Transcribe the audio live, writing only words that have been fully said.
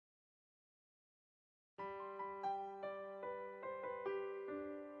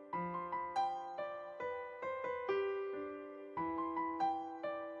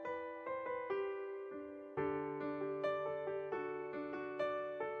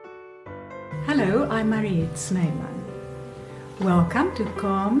Hello, I'm Mariette Snyman. Welcome to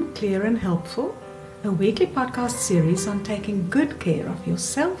Calm, Clear and Helpful, a weekly podcast series on taking good care of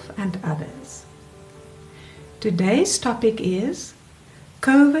yourself and others. Today's topic is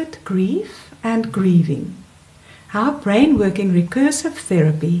COVID grief and grieving, how brain-working recursive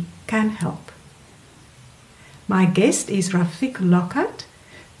therapy can help. My guest is Rafik Lockhart,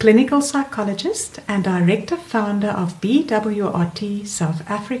 clinical psychologist and director-founder of BWRT South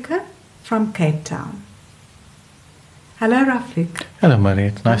Africa from Cape Town. Hello, Rafik. Hello, Marie.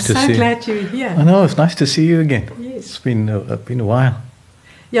 It's nice to see you. I'm so glad you're here. I know, it's nice to see you again. Yes. It's been a while.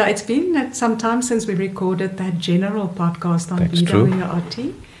 Yeah, it's been some time since we recorded that general podcast on That's BWRT.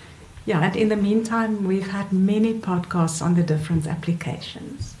 true. Yeah, and in the meantime, we've had many podcasts on the different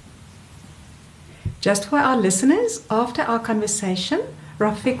applications. Just for our listeners, after our conversation,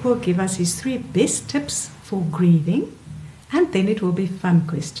 Rafik will give us his 3 best tips for grieving, and then it will be fun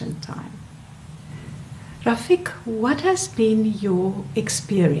question time. Rafik, what has been your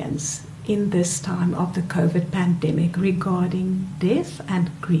experience in this time of the COVID pandemic regarding death and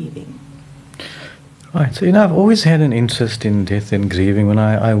grieving? Right, so I've always had an interest in death and grieving. When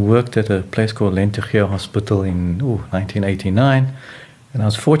I worked at a place called Lentegeur Hospital in 1989, and I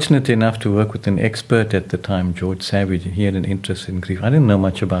was fortunate enough to work with an expert at the time, George Savage. He had an interest in grief. I didn't know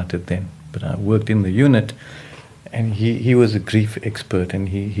much about it then, but I worked in the unit, and he was a grief expert, and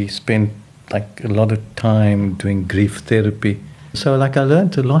he spent like a lot of time doing grief therapy. So I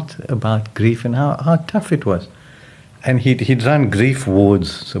learned a lot about grief and how tough it was. And he'd run grief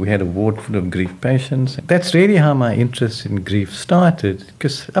wards, so we had a ward full of grief patients. That's really how my interest in grief started,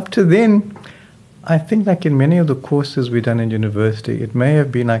 because up to then, I think like in many of the courses we've done in university, it may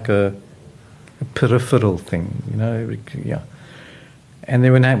have been like a peripheral thing, yeah. And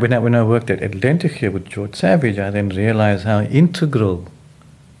then when I worked at Lentegeur with George Savage, I then realized how integral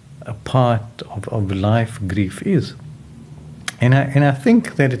a part of life grief is. And I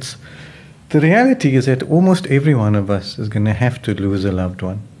think that the reality is that almost every one of us is going to have to lose a loved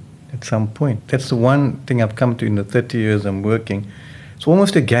one at some point. That's the one thing I've come to in the 30 years I'm working. It's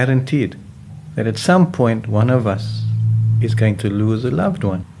almost a guaranteed that at some point one of us is going to lose a loved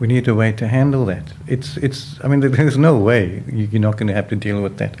one. We need a way to handle that. There's no way you're not going to have to deal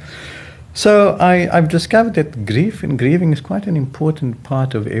with that. So I've discovered that grief and grieving is quite an important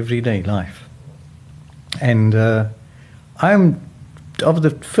part of everyday life. And I'm of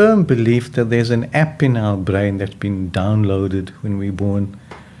the firm belief that there's an app in our brain that's been downloaded when we're born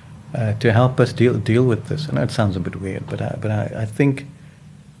to help us deal with this. I know it sounds a bit weird, but I think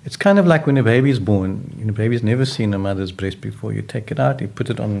it's kind of like when a baby's born. A baby's never seen a mother's breast before. You take it out, you put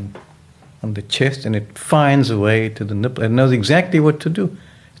it on the chest, and it finds a way to the nipple and knows exactly what to do.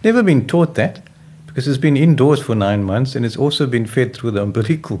 It's never been taught that because it's been indoors for 9 months, and it's also been fed through the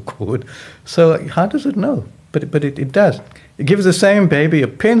umbilical cord. So how does it know? But it does. It gives the same baby a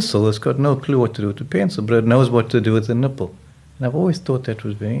pencil. It's got no clue what to do with the pencil, but it knows what to do with the nipple. And I've always thought that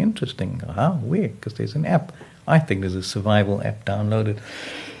was very interesting. How? Where? Because there's an app. I think there's a survival app downloaded.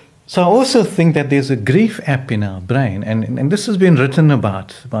 So I also think that there's a grief app in our brain, and this has been written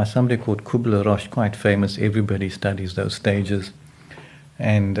about by somebody called Kubler-Ross, quite famous. Everybody studies those stages.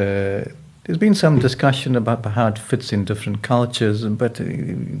 And there's been some discussion about how it fits in different cultures, but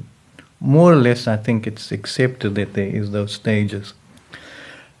more or less I think it's accepted that there is those stages.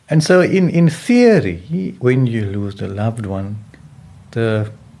 And so in theory, when you lose a loved one,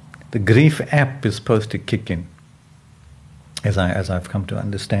 the grief app is supposed to kick in. As I've come to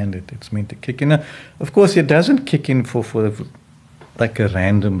understand it, it's meant to kick in. Of course, it doesn't kick in for like a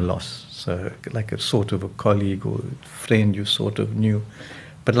random loss, so like a sort of a colleague or friend you sort of knew,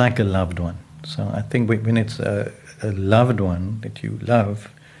 but like a loved one. So I think when it's a loved one that you love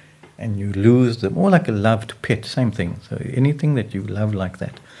and you lose them, or like a loved pet, same thing. So anything that you love like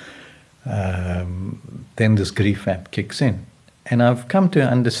that, then this grief app kicks in. And I've come to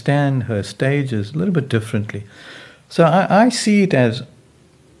understand her stages a little bit differently. So I see it as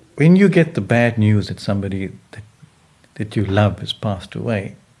when you get the bad news that somebody that you love has passed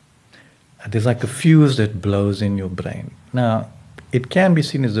away, there's like a fuse that blows in your brain. Now, it can be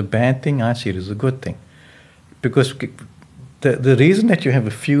seen as a bad thing. I see it as a good thing. Because the reason that you have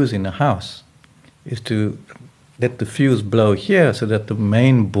a fuse in a house is to let the fuse blow here so that the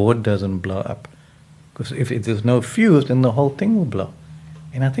main board doesn't blow up. Because if there's no fuse, then the whole thing will blow.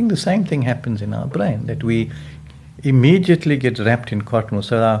 And I think the same thing happens in our brain, that we immediately get wrapped in cotton.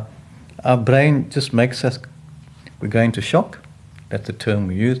 So our brain just makes us, we go into shock. That's the term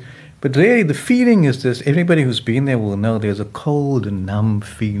we use. But really the feeling is this, everybody who's been there will know there's a cold and numb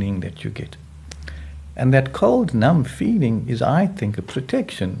feeling that you get. And that cold, numb feeling is, I think, a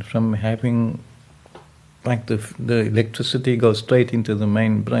protection from having, like the electricity goes straight into the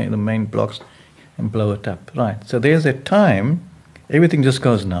main brain, the main blocks, and blow it up. Right. So there's a time everything just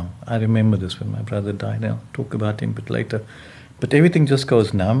goes numb. I remember this when my brother died. I'll talk about him a bit later. But everything just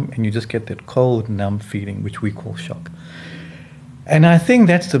goes numb, and you just get that cold, numb feeling, which we call shock. And I think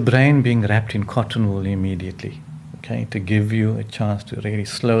that's the brain being wrapped in cotton wool immediately, okay, to give you a chance to really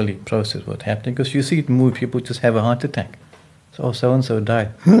slowly process what's happening. Because you see it move, people just have a heart attack. So so-and-so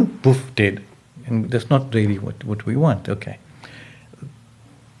died, poof, dead. And that's not really what we want, okay.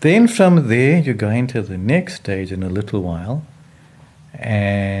 Then from there, you go into the next stage in a little while,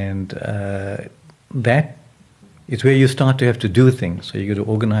 and that is where you start to have to do things. So you got to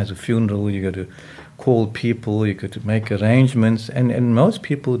organize a funeral, you got to call people, you got to make arrangements, and most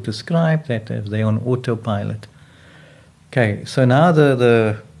people describe that as they're on autopilot. Okay, so now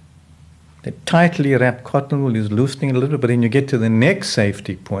the tightly wrapped cotton wool is loosening a little, but then you get to the next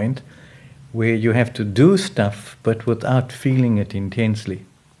safety point where you have to do stuff but without feeling it intensely.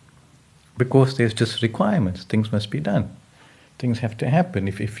 Because there's just requirements, things must be done. Things have to happen.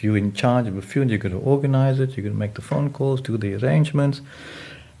 If you're in charge of a funeral, you've got to organize it, you've got to make the phone calls, do the arrangements.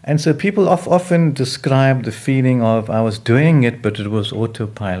 And so people often describe the feeling of, I was doing it, but it was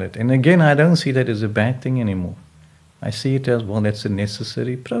autopilot. And again, I don't see that as a bad thing anymore. I see it as, well, that's a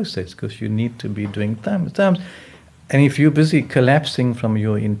necessary process, because you need to be doing times. And if you're busy collapsing from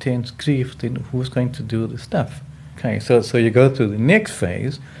your intense grief, then who's going to do the stuff? Okay, so you go to the next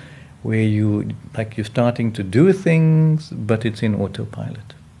phase, where you're starting to do things, but it's in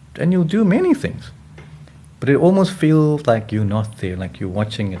autopilot. And you'll do many things, but it almost feels like you're not there, like you're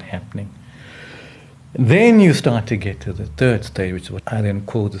watching it happening. Then you start to get to the third stage, which is what I then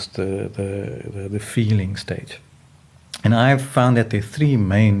call this the feeling stage. And I've found that there are three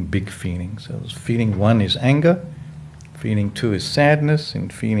main big feelings. So feeling one is anger, feeling two is sadness,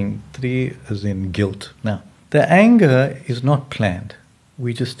 and feeling three is in guilt. Now, the anger is not planned.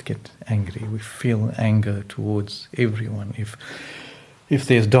 We just get angry. We feel anger towards everyone. If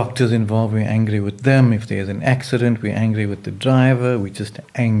there's doctors involved, we're angry with them. If there's an accident, we're angry with the driver. We're just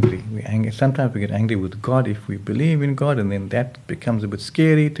angry. We're angry. Sometimes we get angry with God if we believe in God, and then that becomes a bit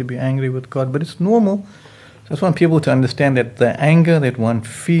scary to be angry with God. But it's normal. So I just want people to understand that the anger that one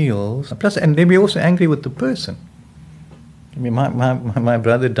feels, plus, and then we're also angry with the person. I mean, my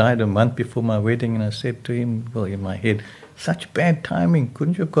brother died a month before my wedding, and I said to him, well, in my head, such bad timing.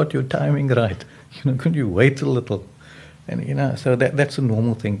 Couldn't you have got your timing right? Couldn't you wait a little? And, so that's a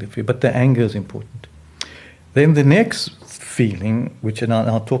normal thing to feel. But the anger is important. Then the next feeling, which, and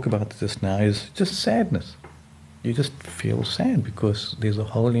I'll talk about this now, is just sadness. You just feel sad because there's a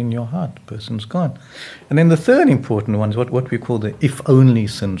hole in your heart. The person's gone. And then the third important one is what we call the if-only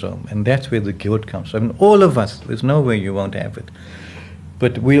syndrome. And that's where the guilt comes from. And all of us, there's no way you won't have it.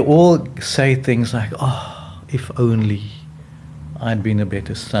 But we all say things like, oh, if only I'd been a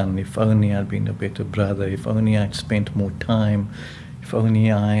better son, if only I'd been a better brother, if only I'd spent more time, if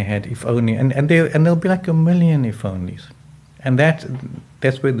only I had, if only, and there'll be like a million if onlys. And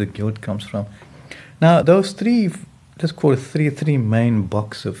that's where the guilt comes from. Now, those three, let's call it three main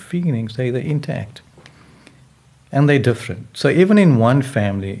boxes of feelings, they interact. And they're different. So even in one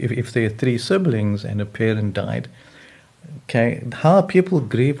family, if there are three siblings and a parent died, okay, how people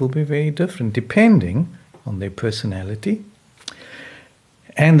grieve will be very different, depending on their personality,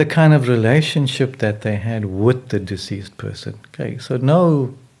 and the kind of relationship that they had with the deceased person. Okay, so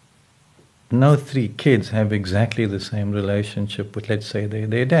no three kids have exactly the same relationship with, let's say,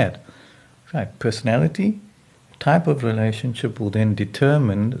 their dad. Right, personality, type of relationship will then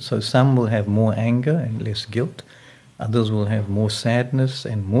determine, so some will have more anger and less guilt, others will have more sadness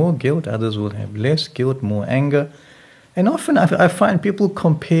and more guilt, others will have less guilt, more anger. And often I find people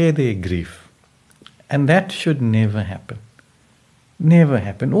compare their grief, and that should never happen. Never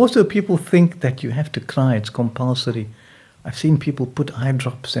happen. Also, people think that you have to cry, it's compulsory. I've seen people put eye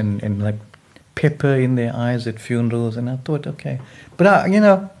drops and like pepper in their eyes at funerals, and I thought, okay. But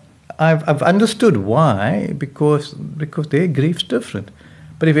I've understood why, because their grief's different.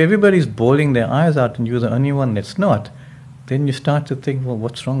 But if everybody's bawling their eyes out and you're the only one that's not, then you start to think, well,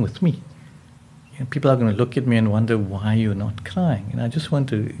 what's wrong with me? And people are going to look at me and wonder why you're not crying. And I just want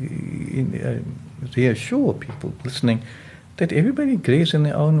to reassure people listening that everybody grieves in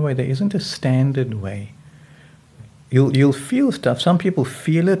their own way. There isn't a standard way. You'll feel stuff. Some people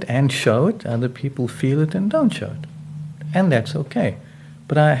feel it and show it. Other people feel it and don't show it. And that's okay.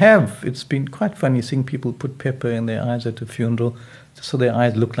 But it's been quite funny seeing people put pepper in their eyes at a funeral so their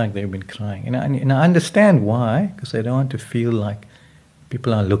eyes look like they've been crying. And I understand why, because they don't want to feel like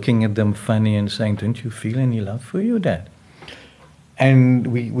People are looking at them funny and saying, "Don't you feel any love for your dad?" And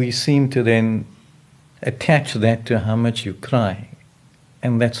we seem to then attach that to how much you cry.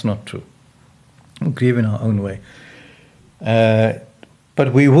 And that's not true. We grieve in our own way.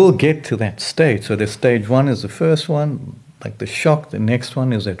 But we will get to that stage. So the stage 1 is the first one, like the shock. The next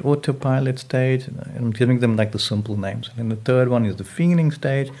one is that autopilot stage. I'm giving them like the simple names. And then the third one is the feeling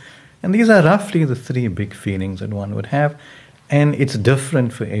stage. And these are roughly the 3 big feelings that one would have. And it's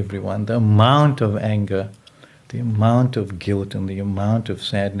different for everyone. The amount of anger, the amount of guilt, and the amount of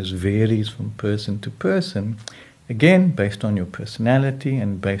sadness varies from person to person. Again, based on your personality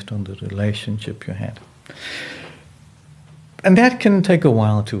and based on the relationship you had. And that can take a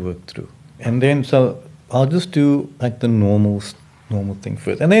while to work through. And then, so I'll just do like the normal thing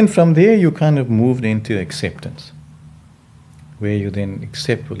first. And then from there, you kind of moved into acceptance, where you then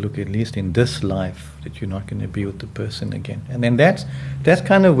accept, well, look, at least in this life, that you're not going to be with the person again. And then that's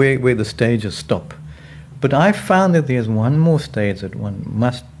kind of where the stages stop. But I found that there's one more stage that one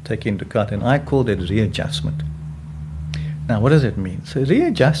must take into account, and I call it readjustment. Now, what does it mean? So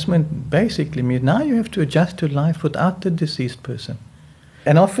readjustment basically means now you have to adjust to life without the deceased person.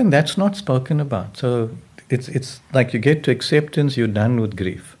 And often that's not spoken about. So it's like you get to acceptance, you're done with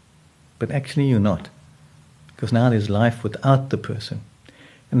grief. But actually you're not. Because now there's life without the person.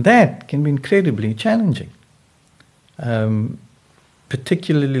 And that can be incredibly challenging.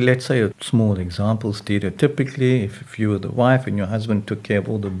 Particularly, let's say a small example, stereotypically, if you were the wife and your husband took care of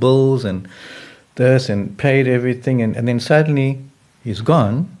all the bills and this and paid everything, and then suddenly he's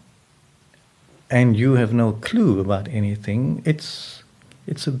gone and you have no clue about anything, it's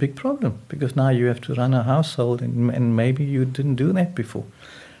a big problem, because now you have to run a household, and maybe you didn't do that before.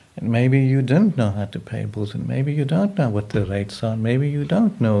 And maybe you didn't know how to pay bills, and maybe you don't know what the rates are, maybe you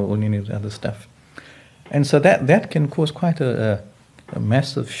don't know any of the other stuff. And so that can cause quite a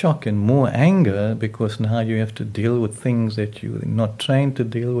massive shock and more anger, because now you have to deal with things that you're not trained to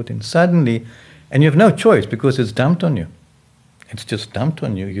deal with, and suddenly, and you have no choice because it's dumped on you. It's just dumped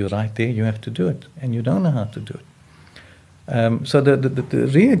on you. You're right there, you have to do it, and you don't know how to do it. So the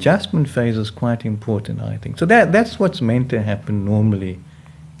readjustment phase is quite important, I think. So that's what's meant to happen normally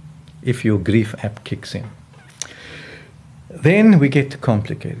if your grief app kicks in. Then we get to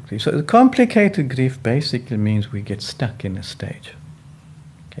complicated grief. So the complicated grief basically means we get stuck in a stage.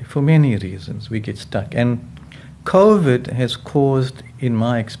 Okay, for many reasons, we get stuck. And COVID has caused, in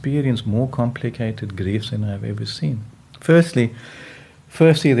my experience, more complicated griefs than I've ever seen. Firstly,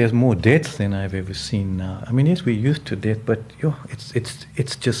 there's more deaths than I've ever seen now. I mean, yes, we're used to death, but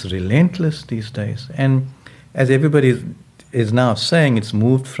it's just relentless these days. And as everybody is now saying, it's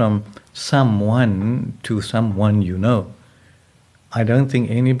moved from someone to someone you know. I don't think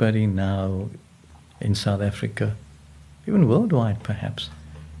anybody now in South Africa, even worldwide perhaps,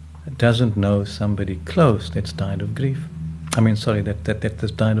 doesn't know somebody close that's died of grief. That's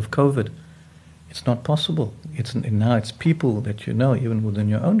died of COVID. It's not possible. Now it's people that you know, even within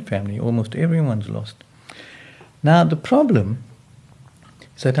your own family. Almost everyone's lost. Now the problem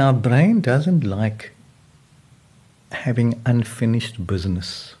is that our brain doesn't like having unfinished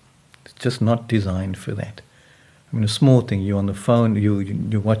business. It's just not designed for that. I mean, a small thing, you're on the phone,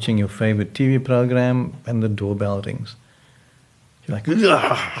 you're watching your favorite TV program, and the doorbell rings. You're like,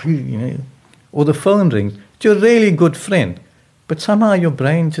 you know, or the phone rings. It's your really good friend, but somehow your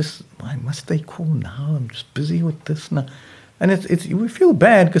brain just, why must they call now? I'm just busy with this now. And we feel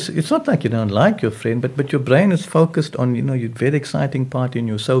bad, because it's not like you don't like your friend, but your brain is focused on, you know, your very exciting part in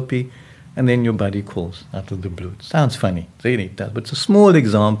your soapy, and then your buddy calls out of the blue. It sounds funny, really it does, but it's a small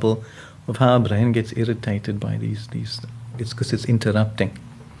example of how our brain gets irritated by these. It's because it's interrupting.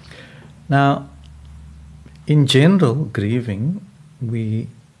 Now, in general, grieving, we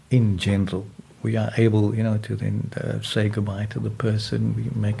are able, you know, to then say goodbye to the person. We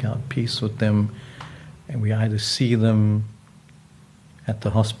make our peace with them, and we either see them at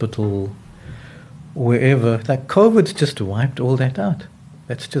the hospital or wherever. Like COVID's just wiped all that out.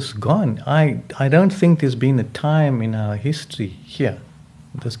 That's just gone. I don't think there's been a time in our history here,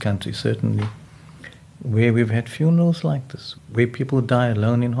 in this country certainly, where we've had funerals like this, where people die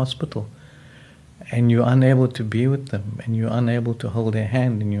alone in hospital, and you're unable to be with them, and you're unable to hold their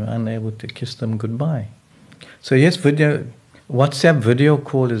hand, and you're unable to kiss them goodbye. So yes, WhatsApp video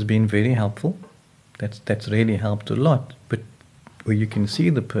call has been very helpful. That's really helped a lot, but where you can see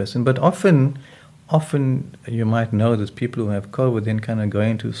the person. But often you might know that people who have COVID then kind of go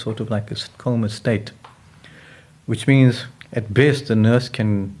into sort of like a coma state, which means at best the nurse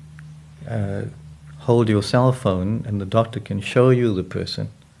can hold your cell phone and the doctor can show you the person,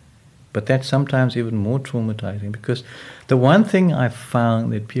 But that's sometimes even more traumatizing, because the one thing I've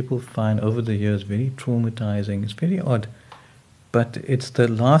found that people find over the years very traumatizing, it's very odd, but it's the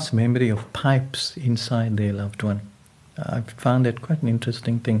last memory of pipes inside their loved one. I've found that quite an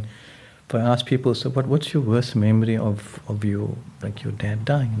interesting thing. If I ask people, so what's your worst memory of your, like your dad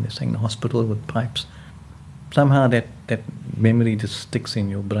dying, and they're saying the hospital with pipes. Somehow that memory just sticks in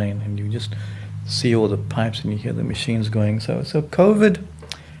your brain, and you just see all the pipes and you hear the machines going. So COVID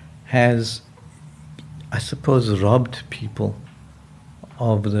has, I suppose, robbed people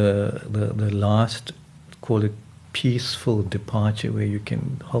of the last, call it peaceful departure, where you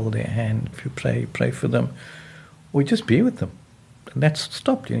can hold their hand if you pray for them, or just be with them. And that's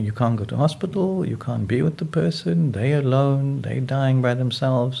stopped. You can't go to hospital, you can't be with the person, they're alone, they're dying by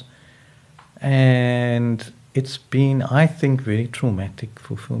themselves. And it's been, I think, very traumatic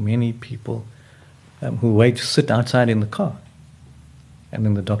for many people who wait to sit outside in the car. And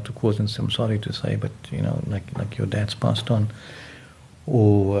then the doctor calls and says, I'm sorry to say, but, like your dad's passed on.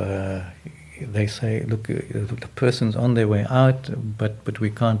 Or they say, look, the person's on their way out, but we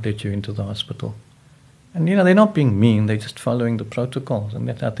can't let you into the hospital. And, they're not being mean, they're just following the protocols. And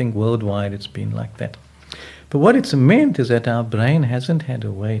that, I think, worldwide it's been like that. But what it's meant is that our brain hasn't had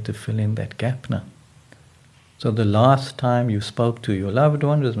a way to fill in that gap now. So the last time you spoke to your loved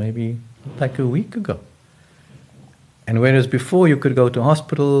one was maybe like a week ago. And whereas before you could go to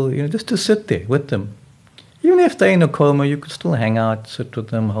hospital, just to sit there with them. Even if they're in a coma, you could still hang out, sit with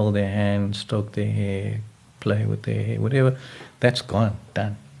them, hold their hand, stroke their hair, play with their hair, whatever. That's gone,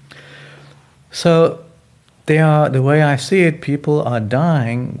 done. So the way I see it, people are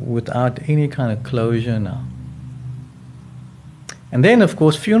dying without any kind of closure now. And then, of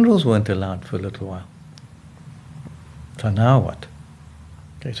course, funerals weren't allowed for a little while. So now what?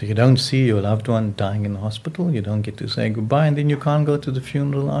 Okay, so you don't see your loved one dying in the hospital, you don't get to say goodbye, and then you can't go to the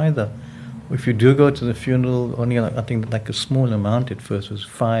funeral either. Or if you do go to the funeral, only I think like a small amount at first was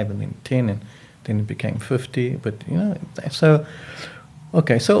 5 and then 10 and then it became 50. But so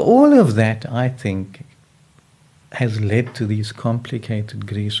all of that, I think, has led to these complicated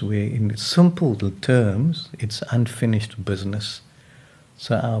griefs where in simple terms, it's unfinished business.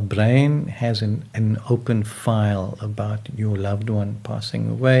 So our brain has an open file about your loved one passing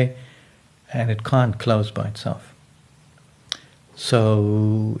away, and it can't close by itself.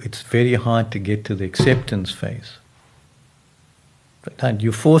 So it's very hard to get to the acceptance phase.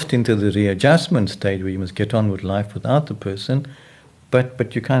 You're forced into the readjustment stage where you must get on with life without the person,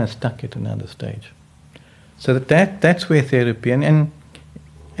 but you're kind of stuck at another stage. So that's where therapy,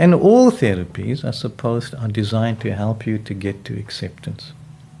 and all therapies, I suppose, are designed to help you to get to acceptance.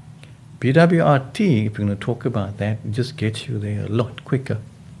 BWRT, if we're going to talk about that, it just gets you there a lot quicker.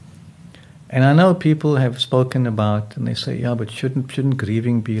 And I know people have spoken about, and they say, yeah, but shouldn't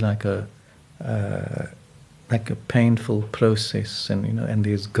grieving be like a painful process, and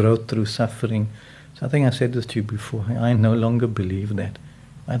there's growth through suffering. So I think I said this to you before. I no longer believe that.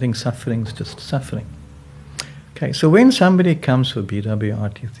 I think suffering is just suffering. Okay, so when somebody comes for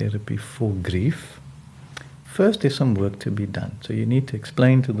BWRT therapy for grief, first there's some work to be done. So you need to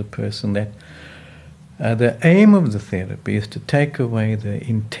explain to the person that the aim of the therapy is to take away the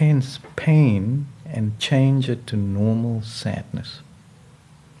intense pain and change it to normal sadness.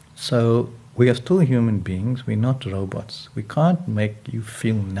 So we are still human beings, we're not robots. We can't make you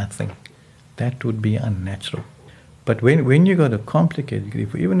feel nothing. That would be unnatural. But when you got a complicated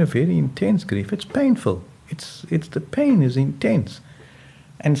grief, or even a very intense grief, it's painful. It's the pain is intense.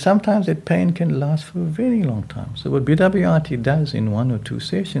 And sometimes that pain can last for a very long time. So what BWRT does in 1 or 2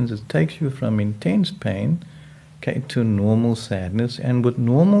 sessions is takes you from intense pain, to normal sadness. And with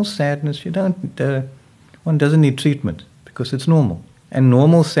normal sadness, one doesn't need treatment because it's normal. And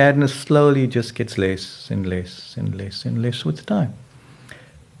normal sadness slowly just gets less and less and less and less with time.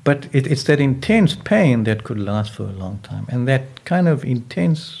 But it's that intense pain that could last for a long time. And that kind of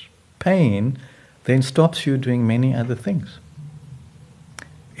intense pain then stops you doing many other things.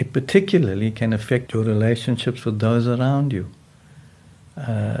 It particularly can affect your relationships with those around you,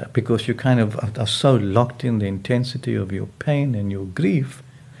 because you kind of are so locked in the intensity of your pain and your grief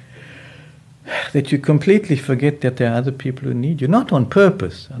that you completely forget that there are other people who need you, not on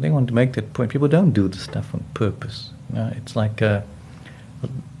purpose. I think I want to make that point. People don't do this stuff on purpose. It's like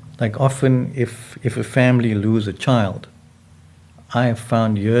often if a family lose a child, I have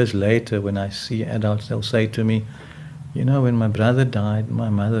found years later when I see adults, they'll say to me, when my brother died, my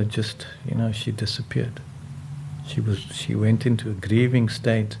mother just, she disappeared. She went into a grieving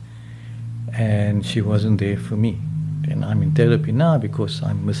state and she wasn't there for me. And I'm in therapy now because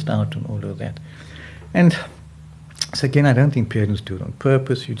I missed out on all of that. And So again, I don't think parents do it on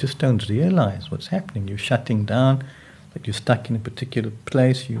purpose. You just don't realize what's happening. You're shutting down, that you're stuck in a particular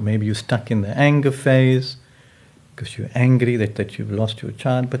place. Maybe you're stuck in the anger phase because you're angry that you've lost your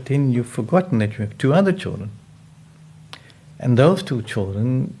child, but then you've forgotten that you have two other children. And those two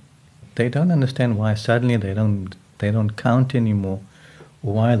children, they don't understand why suddenly they don't count anymore,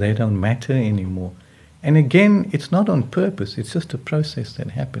 or why they don't matter anymore. And again, it's not on purpose, it's just a process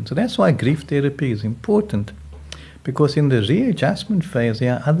that happens. So that's why grief therapy is important, because in the readjustment phase,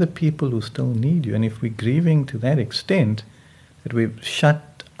 there are other people who still need you. And if we're grieving to that extent, that we've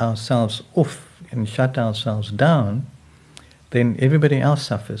shut ourselves off and shut ourselves down, then everybody else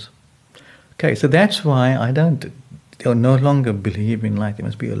suffers. Okay, so that's why I no longer believe in there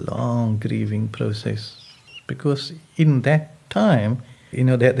must be a long grieving process, because in that time,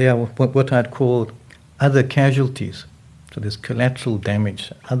 there are what I'd call other casualties. So there's collateral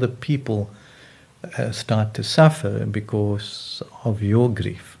damage. Other people start to suffer because of your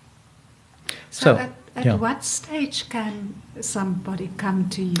grief. So at what stage can somebody come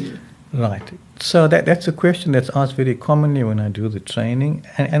to you? Right. So that's a question that's asked very commonly when I do the training,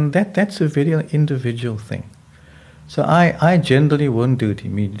 and that's a very individual thing. So I generally won't do it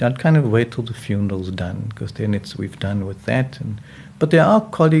immediately. I'd kind of wait till the funeral's done, because then we've done with that. But there are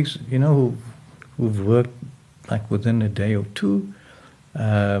colleagues, who've worked within a day or two,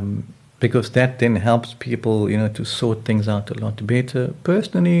 because that then helps people, to sort things out a lot better.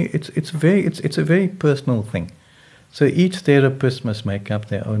 Personally, it's a very personal thing. So each therapist must make up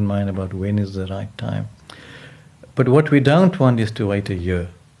their own mind about when is the right time. But what we don't want is to wait a year,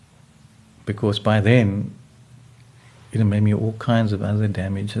 because by then, maybe all kinds of other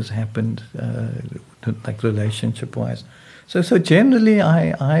damage has happened, relationship-wise. So generally,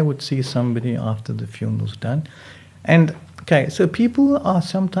 I would see somebody after the funeral's done. And, okay, so people are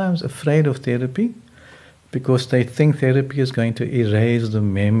sometimes afraid of therapy because they think therapy is going to erase the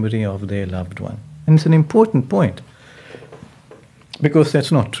memory of their loved one. And it's an important point, because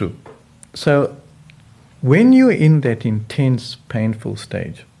that's not true. So when you're in that intense, painful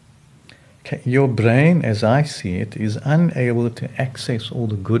stage, okay, your brain, as I see it, is unable to access all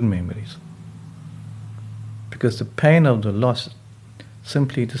the good memories, because the pain of the loss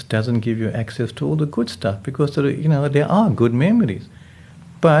simply just doesn't give you access to all the good stuff, because there are good memories,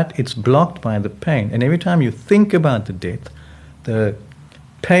 but it's blocked by the pain. And every time you think about the death, the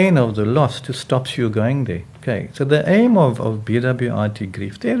pain of the loss just stops you going there. Okay, so the aim of BWRT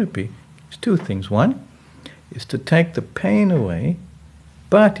grief therapy is two things. One is to take the pain away,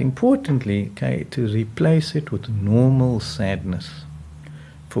 but importantly, okay, to replace it with normal sadness,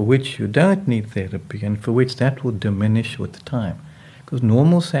 for which you don't need therapy, and for which that will diminish with time. Because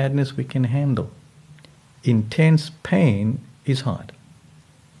normal sadness we can handle. Intense pain is hard.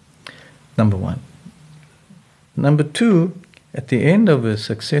 Number one. Number two, at the end of a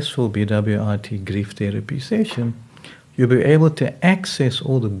successful BWRT grief therapy session, you'll be able to access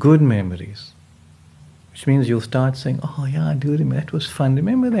all the good memories, which means you'll start saying, oh yeah, I do remember, that was fun,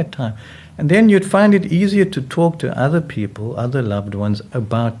 remember that time. And then you'd find it easier to talk to other people, other loved ones,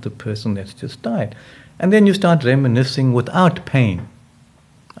 about the person that's just died. And then you start reminiscing without pain.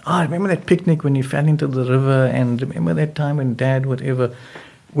 I remember that picnic when you fell into the river, and remember that time when Dad, whatever.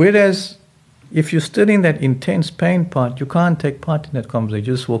 Whereas if you're still in that intense pain part, you can't take part in that conversation.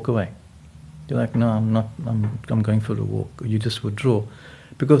 You just walk away. You're like, no, I'm not, I'm going for a walk. You just withdraw.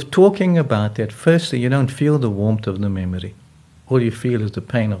 Because talking about that, firstly, you don't feel the warmth of the memory. All you feel is the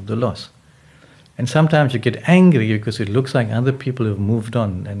pain of the loss. And sometimes you get angry because it looks like other people have moved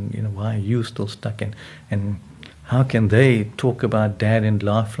on, and why are you still stuck in? And how can they talk about Dad and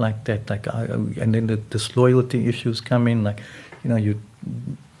laugh like that? And then the disloyalty issues come in.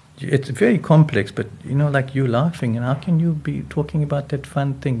 It's very complex, but you laughing, and how can you be talking about that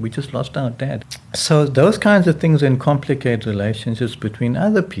fun thing? We just lost our dad. So those kinds of things then complicate relationships between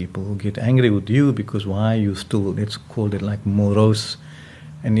other people who get angry with you because why are you still, let's call it morose,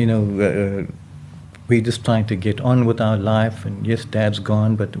 and we're just trying to get on with our life, and yes, Dad's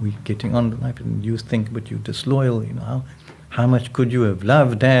gone, but we're getting on with life, and you think, but you're disloyal, how much could you have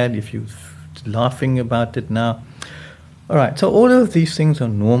loved Dad if you're laughing about it now? All right, so all of these things are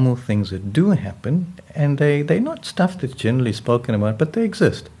normal things that do happen, and they're not stuff that's generally spoken about, but they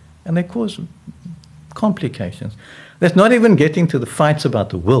exist, and they cause complications. That's not even getting to the fights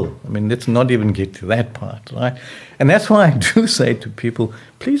about the will. Let's not even get to that part, right? And that's why I do say to people,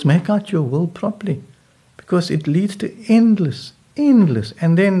 please make out your will properly, because it leads to endless,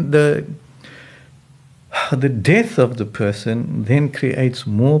 and then the death of the person then creates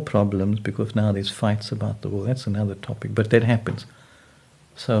more problems, because now there's fights about the will. That's another topic, but that happens.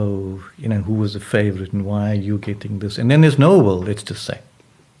 So, who was the favorite and why are you getting this? And then there's no will, let's just say.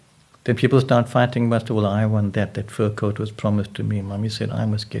 Then people start fighting about, well, I want that. That fur coat was promised to me. Mommy said I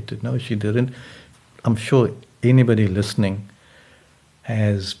must get it. No, she didn't. I'm sure anybody listening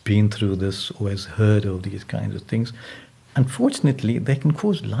has been through this or has heard of these kinds of things. Unfortunately, they can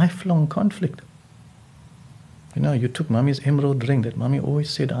cause lifelong conflict. You took Mommy's emerald ring that Mommy always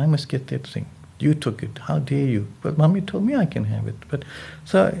said I must get that ring. You took it. How dare you? But Mommy told me I can have it. But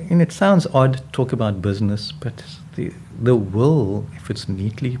so, it sounds odd to talk about business, but the will, if it's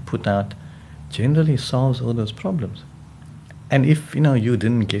neatly put out, generally solves all those problems. And if you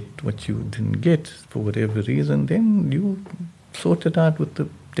didn't get what you didn't get for whatever reason, then you sort it out with the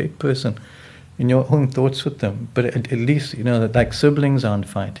dead person in your own thoughts with them. But at least like siblings aren't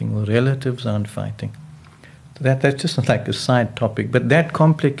fighting or relatives aren't fighting. That's just like a side topic, but that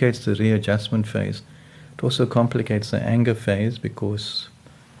complicates the readjustment phase. It also complicates the anger phase because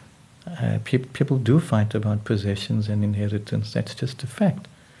people do fight about possessions and inheritance. That's just a fact.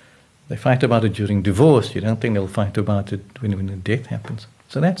 They fight about it during divorce. You don't think they'll fight about it when a death happens.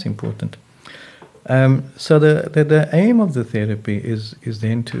 So that's important. So the aim of the therapy is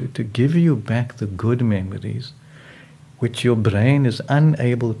then to give you back the good memories which your brain is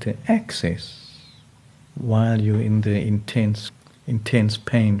unable to access while you're in the intense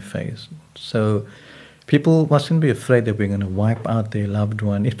pain phase. So people mustn't be afraid that we're going to wipe out their loved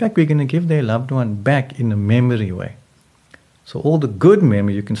one. In fact, we're going to give their loved one back in a memory way. So all the good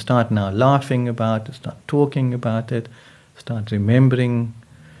memory you can start now laughing about it, start talking about it, start remembering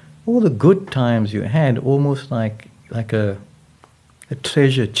all the good times you had, almost like a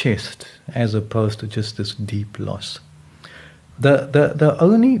treasure chest as opposed to just this deep loss. The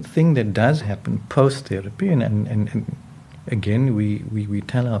only thing that does happen post-therapy, and again, we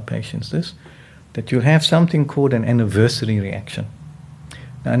tell our patients this, that you'll have something called an anniversary reaction.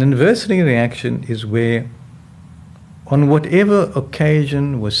 Now, an anniversary reaction is where, on whatever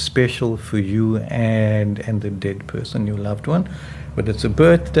occasion was special for you and the dead person, your loved one, whether it's a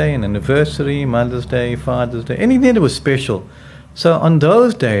birthday, an anniversary, Mother's Day, Father's Day, anything that was special. So on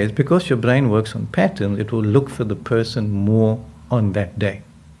those days, because your brain works on patterns, it will look for the person more on that day.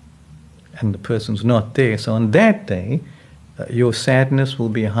 And the person's not there. So on that day, your sadness will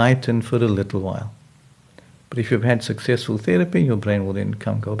be heightened for a little while. But if you've had successful therapy, your brain will then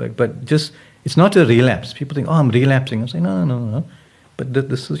go back. But it's not a relapse. People think, I'm relapsing. I say, no. But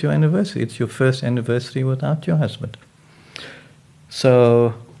this is your anniversary. It's your first anniversary without your husband.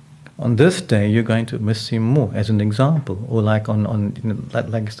 So on this day, you're going to miss him more, as an example. Or like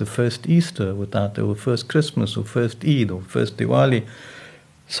like it's the first Easter or first Christmas, or first Eid, or first Diwali.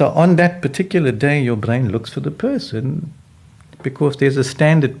 So on that particular day, your brain looks for the person because there's a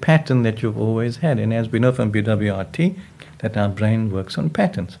standard pattern that you've always had. And as we know from BWRT, that our brain works on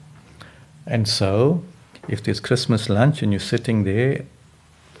patterns. And so, if there's Christmas lunch and you're sitting there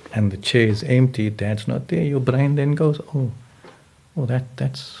and the chair is empty, Dad's not there, your brain then goes,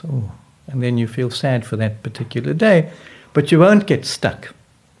 that's. And then you feel sad for that particular day, but you won't get stuck.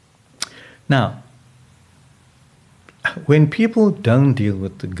 Now, when people don't deal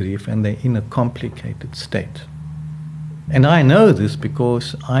with the grief and they're in a complicated state, and I know this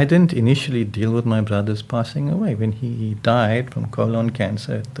because I didn't initially deal with my brother's passing away. When he died from colon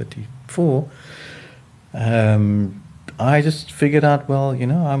cancer at 34, I just figured out,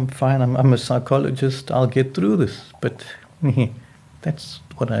 I'm fine, I'm a psychologist, I'll get through this. But that's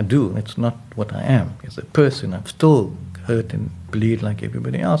what I do, that's not what I am. As a person, I'm still hurt and bleed like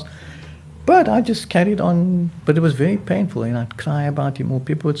everybody else. But I just carried on, but it was very painful, and I'd cry about him, or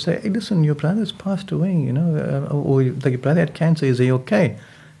people would say, hey, listen, your brother's passed away, or your brother had cancer, is he okay?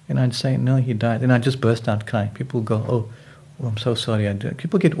 And I'd say, no, he died. And I'd just burst out crying. People go, oh, I'm so sorry.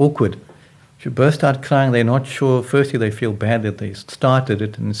 People get awkward. If you burst out crying, they're not sure. Firstly, they feel bad that they started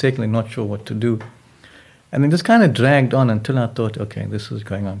it, and secondly, not sure what to do. And then just kind of dragged on until I thought, okay, this is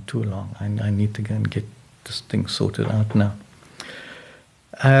going on too long. I need to go and get this thing sorted out now.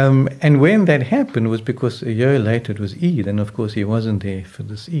 And when that happened was because a year later it was Eid, and of course he wasn't there for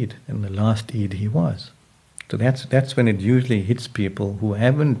this Eid, and the last Eid he was. So that's when it usually hits people who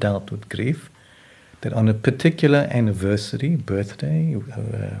haven't dealt with grief, that on a particular anniversary, birthday,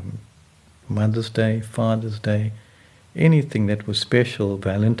 Mother's Day, Father's Day, anything that was special,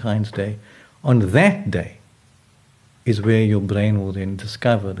 Valentine's Day, on that day is where your brain will then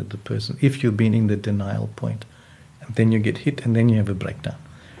discover that the person, if you've been in the denial point, and then you get hit and then you have a breakdown.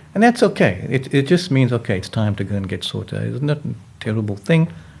 And that's okay. It just means, okay, it's time to go and get sorted. It's not a terrible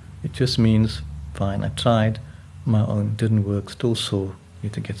thing. It just means, fine, I tried, my own, didn't work, still sore,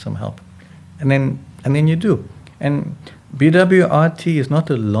 need to get some help. And then you do. And BWRT is not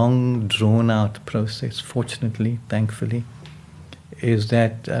a long, drawn-out process, fortunately, thankfully. Is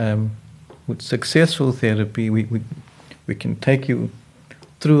that with successful therapy, we can take you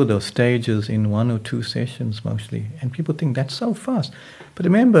through those stages in 1 or 2 sessions mostly. And people think that's so fast. But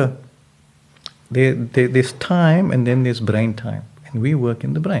remember, there's time and then there's brain time. And we work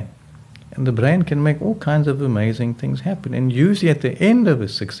in the brain. And the brain can make all kinds of amazing things happen. And usually at the end of a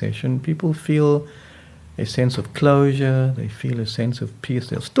succession, people feel a sense of closure, they feel a sense of peace.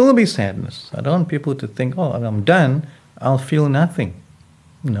 There'll still be sadness. I don't want people to think, oh, I'm done, I'll feel nothing.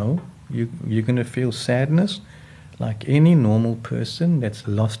 No, you're going to feel sadness like any normal person that's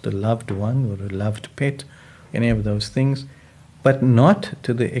lost a loved one or a loved pet, any of those things, but not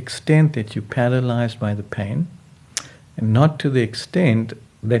to the extent that you're paralyzed by the pain, and not to the extent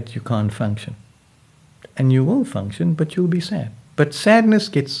that you can't function. And you will function, but you'll be sad. But sadness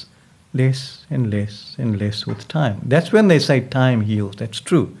gets less and less and less with time. That's when they say time heals. That's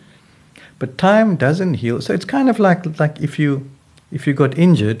true. But time doesn't heal. So it's kind of like if you got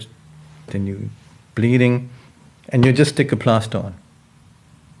injured, then you're bleeding, and you just stick a plaster on.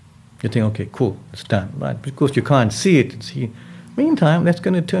 You think, okay, cool, it's done, right? Because you can't see it. Meantime, that's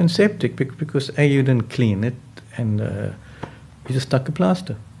going to turn septic because A, you didn't clean it, and you just stuck a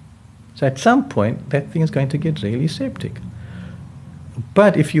plaster. So at some point, that thing is going to get really septic.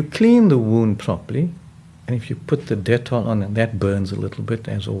 But if you clean the wound properly, and if you put the Dettol on, and that burns a little bit,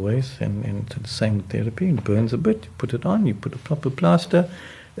 as always, and it's the same with therapy, it burns a bit, you put it on, you put a proper plaster,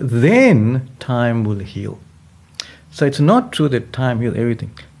 then time will heal. So it's not true that time heals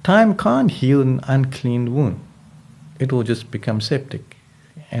everything. Time can't heal an uncleaned wound. It will just become septic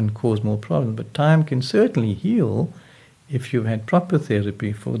and cause more problems. But time can certainly heal if you've had proper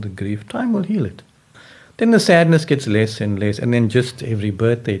therapy for the grief. Time will heal it. Then the sadness gets less and less, and then just every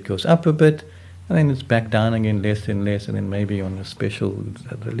birthday it goes up a bit, and then it's back down again, less and less, and then maybe on a special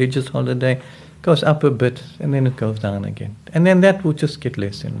religious holiday, it goes up a bit, and then it goes down again. And then that will just get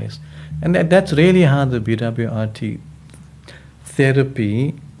less and less. And that's really how the BWRT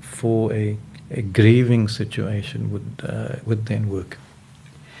therapy for a grieving situation would then work.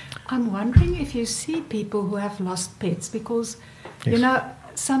 I'm wondering if you see people who have lost pets, because, Yes. you know,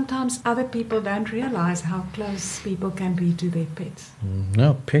 sometimes other people don't realize how close people can be to their pets.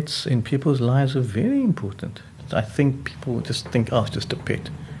 No, pets in people's lives are very important. I think people just think, oh, it's just a pet.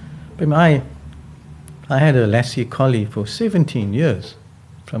 But I had a Lassie collie for 17 years,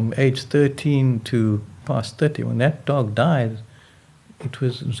 from age 13 to past 30. When that dog died, it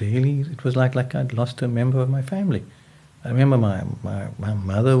was like I'd lost a member of my family. I remember my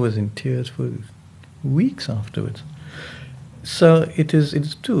mother was in tears for weeks afterwards. So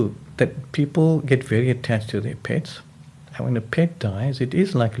it's true that people get very attached to their pets. And when a pet dies, it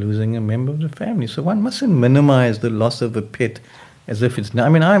is like losing a member of the family. So one mustn't minimize the loss of a pet as if it's... I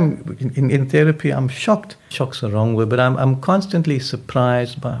mean, in therapy, I'm shocked. Shock's the wrong word, but I'm constantly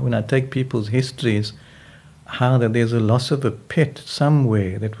surprised by, when I take people's histories, how that there's a loss of a pet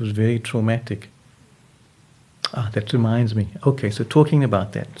somewhere that was very traumatic. That reminds me. Okay, so talking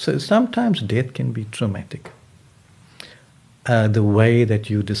about that. So sometimes death can be traumatic. The way that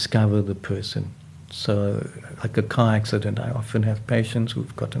you discover the person. So like a car accident, I often have patients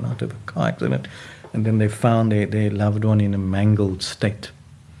who've gotten out of a car accident and then they found their loved one in a mangled state.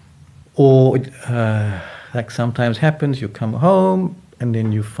 Or like sometimes happens, you come home and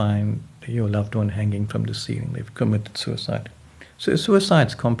then you find your loved one hanging from the ceiling. They've committed suicide. So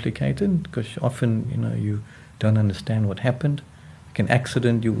suicide's complicated because often, you don't understand what happened. Like an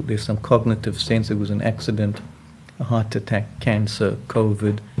accident, there's some cognitive sense it was an accident, a heart attack, cancer,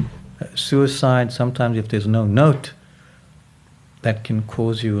 COVID. Suicide, sometimes if there's no note, that can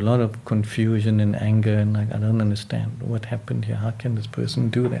cause you a lot of confusion and anger and like, I don't understand what happened here. How can this person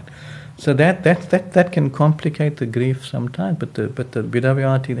do that? So that can complicate the grief sometimes, but the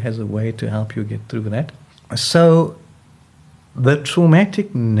BWRT has a way to help you get through that. So the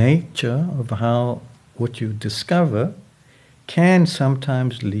traumatic nature of what you discover can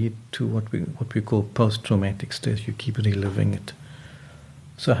sometimes lead to what we call post-traumatic stress. You keep reliving it.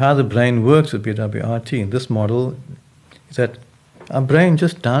 So how the brain works with BWRT in this model is that our brain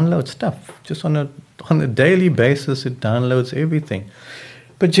just downloads stuff. Just on a daily basis, it downloads everything.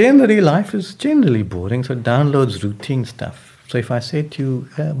 But generally, life is generally boring, so it downloads routine stuff. So if I say to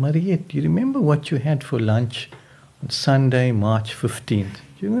you, Mariette, do you remember what you had for lunch on Sunday, March 15th?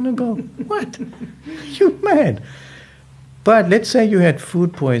 You're going to go, what? You mad? But let's say you had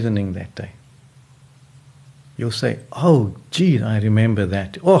food poisoning that day. You'll say, oh, gee, I remember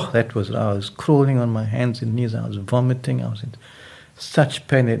that. Oh, I was crawling on my hands and knees, I was vomiting, I was in such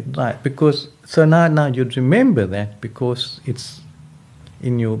pain at night. Because So now you'd remember that because it's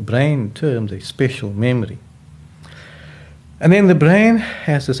in your brain terms a special memory. And then the brain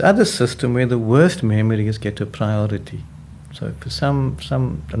has this other system where the worst memories get a priority. So for some,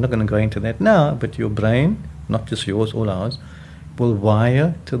 I'm not going to go into that now, but your brain, not just yours, all ours, will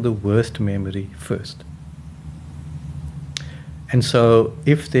wire to the worst memory first. And so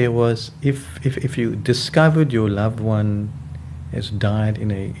if you discovered your loved one has died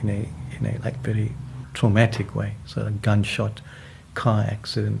in a like very traumatic way, so a gunshot, car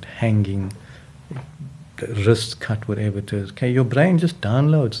accident, hanging, wrist cut, whatever it is, okay, your brain just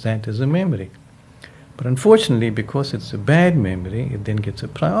downloads that as a memory. But unfortunately, because it's a bad memory, it then gets a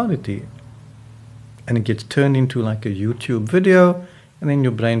priority. And it gets turned into like a YouTube video, and then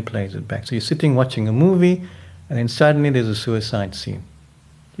your brain plays it back. So you're sitting watching a movie, and then suddenly there's a suicide scene.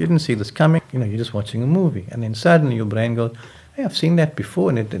 You didn't see this coming, you're just watching a movie. And then suddenly your brain goes, hey, I've seen that before,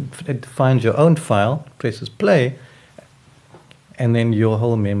 and it finds your own file, presses play, and then your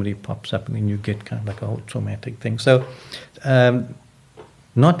whole memory pops up, and then you get kind of like a whole traumatic thing. So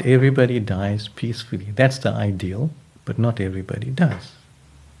not everybody dies peacefully. That's the ideal, but not everybody does.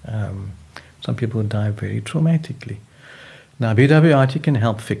 Some people die very traumatically. Now, BWRT can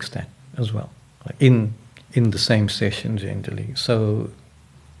help fix that as well, in the same session generally. So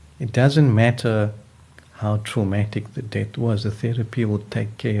it doesn't matter how traumatic the death was, the therapy will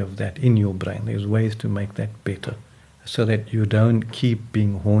take care of that in your brain. There's ways to make that better so that you don't keep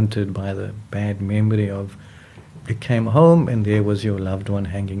being haunted by the bad memory of you came home and there was your loved one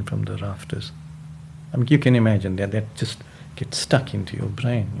hanging from the rafters. I mean, you can imagine that just gets stuck into your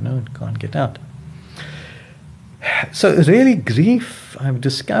brain, it can't get out. So really, grief, I've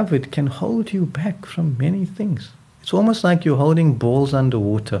discovered, can hold you back from many things. It's almost like you're holding balls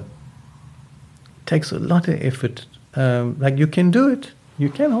underwater. It takes a lot of effort. Like you can do it. You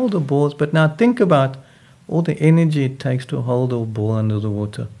can hold the balls, but now think about all the energy it takes to hold a ball under the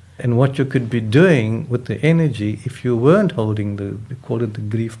water. And what you could be doing with the energy if you weren't holding we call it the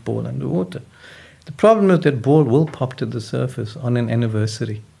grief ball underwater. The problem is that ball will pop to the surface on an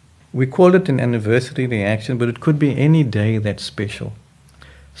anniversary. We call it an anniversary reaction, but it could be any day that's special.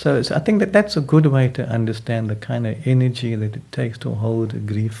 So I think that's a good way to understand the kind of energy that it takes to hold a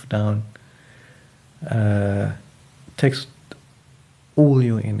grief down. It takes all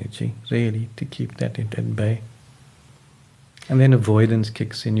your energy, really, to keep that at bay. And then avoidance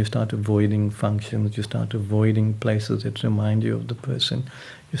kicks in. You start avoiding functions. You start avoiding places that remind you of the person.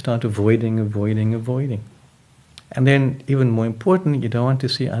 You start avoiding. And then, even more important, you don't want to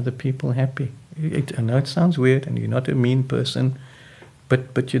see other people happy. I know it sounds weird, and you're not a mean person,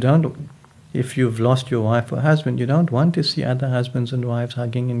 but you don't. If you've lost your wife or husband, you don't want to see other husbands and wives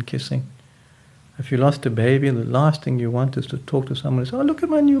hugging and kissing. If you lost a baby, the last thing you want is to talk to someone and say, "Oh, look at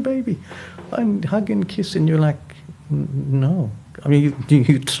my new baby," and hug and kiss, and you're like, no. I mean,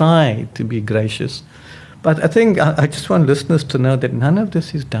 you try to be gracious, but I think I just want listeners to know that none of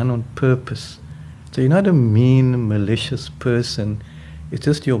this is done on purpose. So you're not a mean, malicious person. It's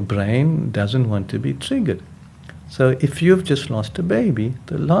just your brain doesn't want to be triggered. So if you've just lost a baby,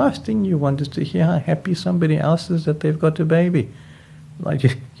 the last thing you want is to hear how happy somebody else is that they've got a baby. Like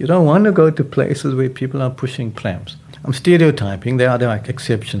you don't want to go to places where people are pushing prams. I'm stereotyping. There are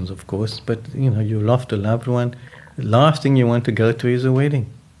exceptions, of course, but you lost a loved one. The last thing you want to go to is a wedding,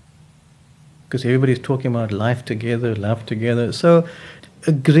 because everybody's talking about life together, love together. So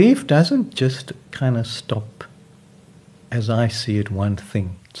grief doesn't just kind of stop, as I see it, one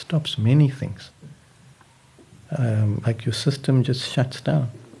thing. It stops many things. Like your system just shuts down.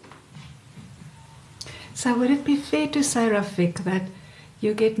 So would it be fair to say, Rafik, that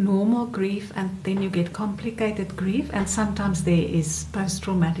you get normal grief and then you get complicated grief, and sometimes there is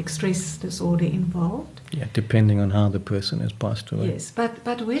post-traumatic stress disorder involved? Yeah, depending on how the person has passed away. Yes,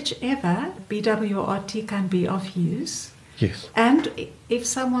 but whichever, BWRT can be of use. Yes. And if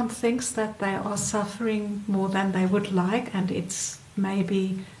someone thinks that they are suffering more than they would like, and it's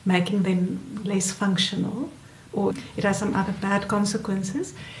maybe making them less functional, or it has some other bad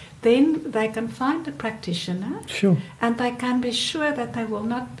consequences, then they can find a practitioner. Sure. And they can be sure that they will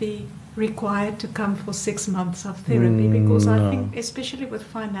not be required to come for 6 months of therapy, because I think, especially with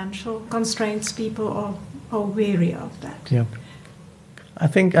financial constraints, people are wary of that. Yeah. I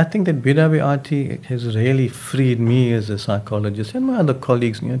think that BWRT has really freed me as a psychologist and my other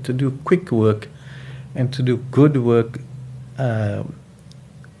colleagues, to do quick work and to do good work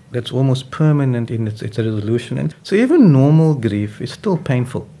that's almost permanent in its resolution. And so even normal grief is still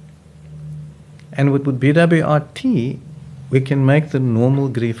painful. And with BWRT, we can make the normal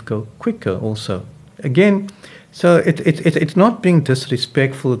grief go quicker also. Again, So it's not being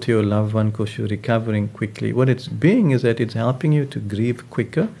disrespectful to your loved one because you're recovering quickly. What it's being is that it's helping you to grieve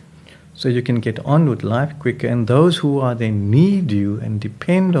quicker so you can get on with life quicker. And those who are then need you and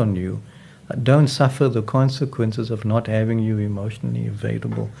depend on you don't suffer the consequences of not having you emotionally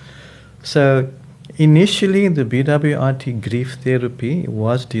available. So initially, the BWRT grief therapy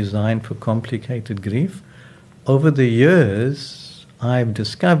was designed for complicated grief. Over the years, I've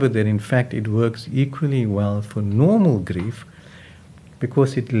discovered that in fact it works equally well for normal grief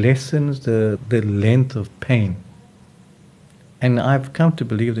because it lessens the length of pain. And I've come to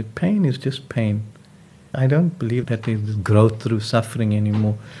believe that pain is just pain. I don't believe that there's growth through suffering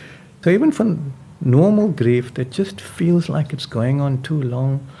anymore. So even for normal grief that just feels like it's going on too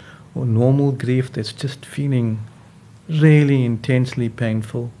long, or normal grief that's just feeling really intensely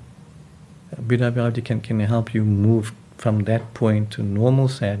painful, BWRT can help you move from that point to normal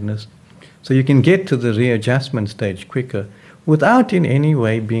sadness so you can get to the readjustment stage quicker without in any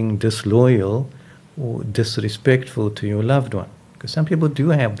way being disloyal or disrespectful to your loved one. Because some people do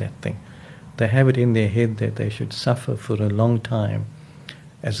have that thing. They have it in their head that they should suffer for a long time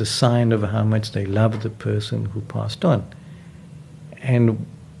as a sign of how much they love the person who passed on. And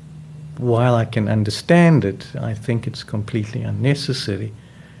while I can understand it, I think it's completely unnecessary,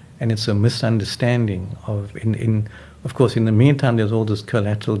 and it's a misunderstanding of. Of course, in the meantime, there's all this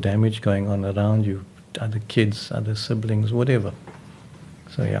collateral damage going on around you, other kids, other siblings, whatever.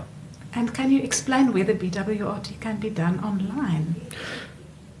 So yeah. And can you explain whether BWRT can be done online?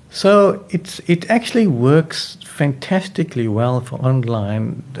 So it actually works fantastically well for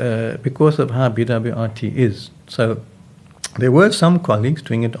online because of how BWRT is. So there were some colleagues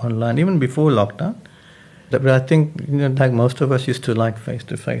doing it online even before lockdown. But I think, like most of us used to like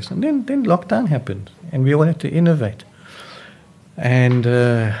face-to-face. And then lockdown happened and we all had to innovate. And,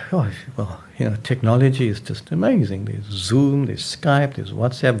 technology is just amazing. There's Zoom, there's Skype, there's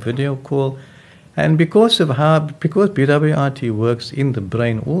WhatsApp video call. And because BWRT works in the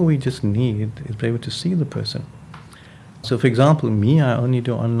brain, all we just need is be able to see the person. So, for example, me, I only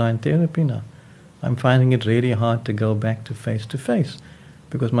do online therapy now. I'm finding it really hard to go back to face-to-face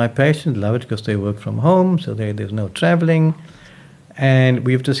because my patients love it because they work from home, so there's no traveling. And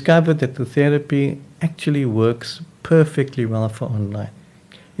we've discovered that the therapy actually works perfectly well for online.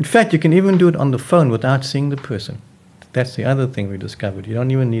 In fact, you can even do it on the phone without seeing the person. That's the other thing we discovered. You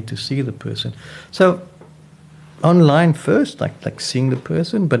don't even need to see the person. So online first, like seeing the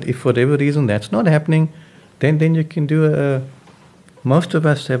person, but if for whatever reason that's not happening, then you can do most of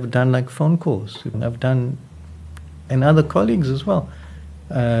us have done like phone calls. I've done, and other colleagues as well,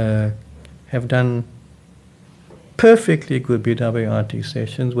 have done perfectly good BWRT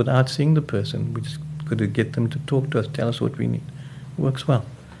sessions without seeing the person. We just could get them to talk to us, tell us what we need. It works well.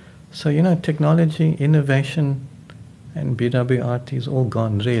 So, technology, innovation, and BWRT is all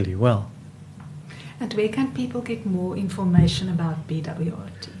gone really well. And where can people get more information about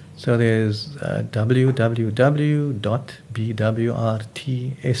BWRT? So there's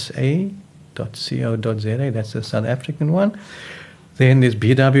www.bwrtsa.co.za, that's the South African one. Then there's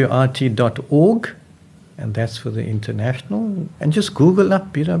bwrt.org, and that's for the international. And just Google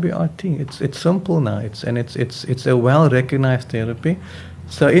up BWRT. It's simple now. It's a well-recognized therapy.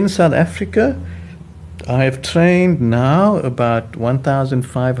 So in South Africa, I have trained now about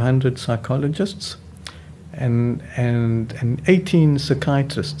 1,500 psychologists and 18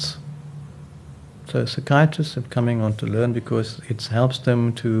 psychiatrists. So psychiatrists are coming on to learn because it helps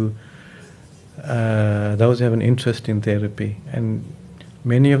them to, those who have an interest in therapy. And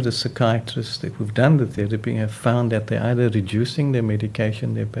many of the psychiatrists that who've done the therapy have found that they're either reducing their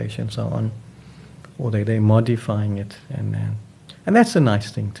medication their patients are on, or they're modifying it. And that's a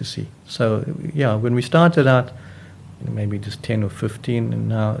nice thing to see. So, yeah, when we started out, maybe just 10 or 15, and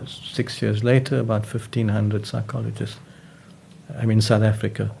now 6 years later, about 1,500 psychologists. South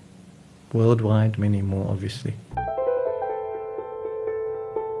Africa. Worldwide, many more, obviously.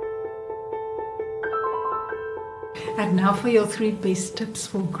 And now for your 3 best tips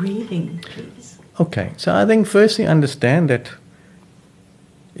for grieving, please. Okay, so I think firstly understand that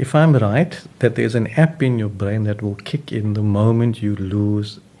if I'm right, that there's an app in your brain that will kick in the moment you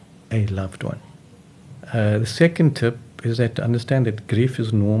lose a loved one. The second tip is that to understand that grief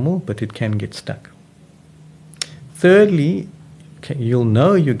is normal, but it can get stuck. Thirdly, you'll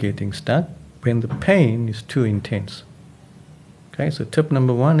know you're getting stuck when the pain is too intense. Okay, so tip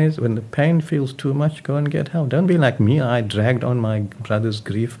number 1 is when the pain feels too much, go and get help. Don't be like me. I dragged on my brother's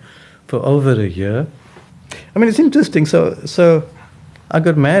grief for over a year. It's interesting. So I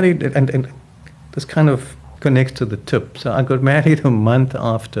got married, and this kind of connects to the tip. So I got married a month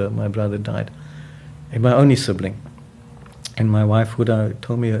after my brother died. and my only sibling. And my wife would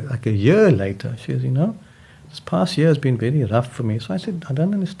told me like a year later, she says, this past year has been very rough for me. So I said, I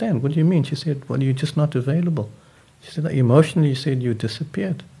don't understand. What do you mean? She said, well, you're just not available. She said, emotionally, you said you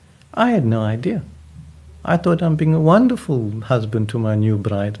disappeared. I had no idea. I thought I'm being a wonderful husband to my new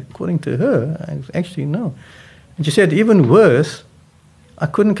bride. According to her, I actually no. And she said, even worse, I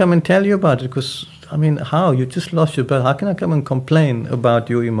couldn't come and tell you about it because, how? You just lost your birth. How can I come and complain about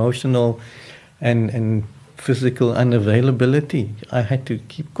your emotional and physical unavailability? I had to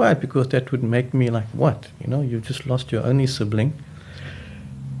keep quiet because that would make me like, what? You just lost your only sibling.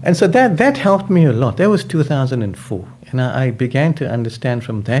 And so that helped me a lot. That was 2004. And I began to understand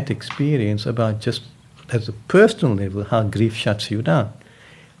from that experience about just as a personal level how grief shuts you down.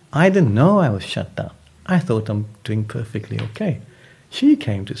 I didn't know I was shut down. I thought I'm doing perfectly okay. She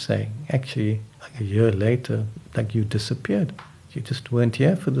came to say, actually, like a year later, like you disappeared. You just weren't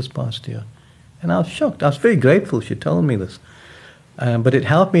here for this past year. And I was shocked. I was very grateful she told me this. But it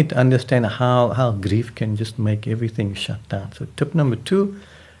helped me to understand how grief can just make everything shut down. So tip number 2,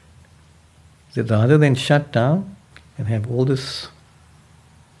 that rather than shut down and have all this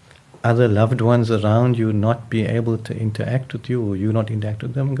other loved ones around you not be able to interact with you or you not interact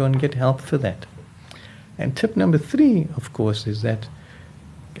with them, go and get help for that. And tip number 3, of course, is that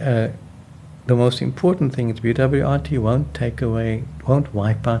the most important thing is BWRT won't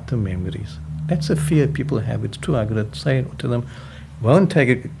wipe out the memories. That's a fear people have. It's true. I've got to say it to them. Won't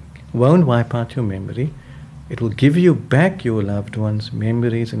wipe out your memory. It will give you back your loved ones'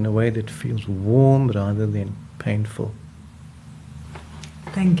 memories in a way that feels warm rather than painful.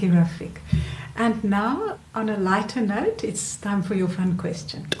 Thank you, Rafik. And now, on a lighter note, it's time for your fun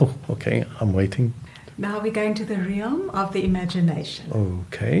question. Oh, okay. I'm waiting. Now we're going to the realm of the imagination.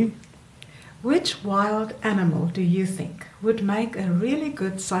 Okay. Which wild animal do you think would make a really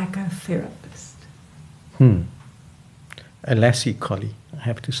good psychotherapist? A lassie collie, I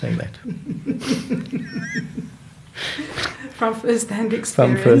have to say that. From first-hand experience?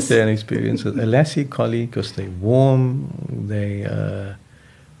 From first-hand experience. A lassie collie, because they're warm, they're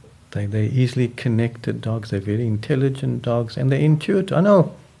easily connected dogs, they're very intelligent dogs, and they're intuitive. I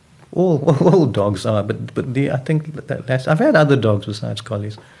know all dogs are, but I think that I've had other dogs besides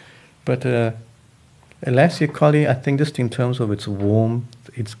collies. But a lassie collie, I think just in terms of its warmth,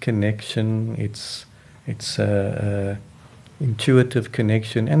 its connection, its intuitive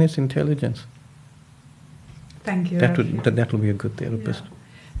connection, and its intelligence. Thank you. That will be a good therapist. Yeah.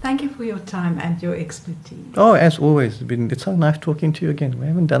 Thank you for your time and your expertise. Oh, as always, it's so nice talking to you again. We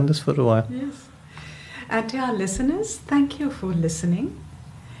haven't done this for a while. Yes. And to our listeners, thank you for listening.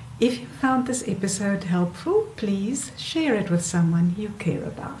 If you found this episode helpful, please share it with someone you care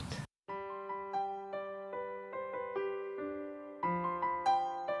about.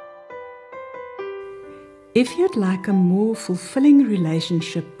 If you'd like a more fulfilling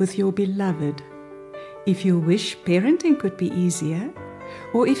relationship with your beloved, if you wish parenting could be easier,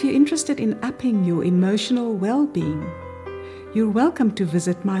 or if you're interested in upping your emotional well-being, you're welcome to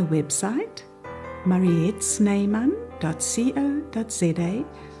visit my website, marietsnyman.co.za,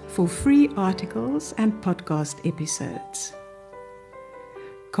 for free articles and podcast episodes.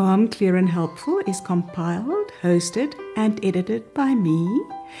 Calm, Clear and Helpful is compiled, hosted and edited by me,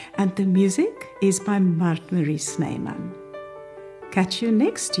 and the music is by Mart Marie Snyman. Catch you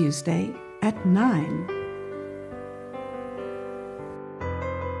next Tuesday at 9.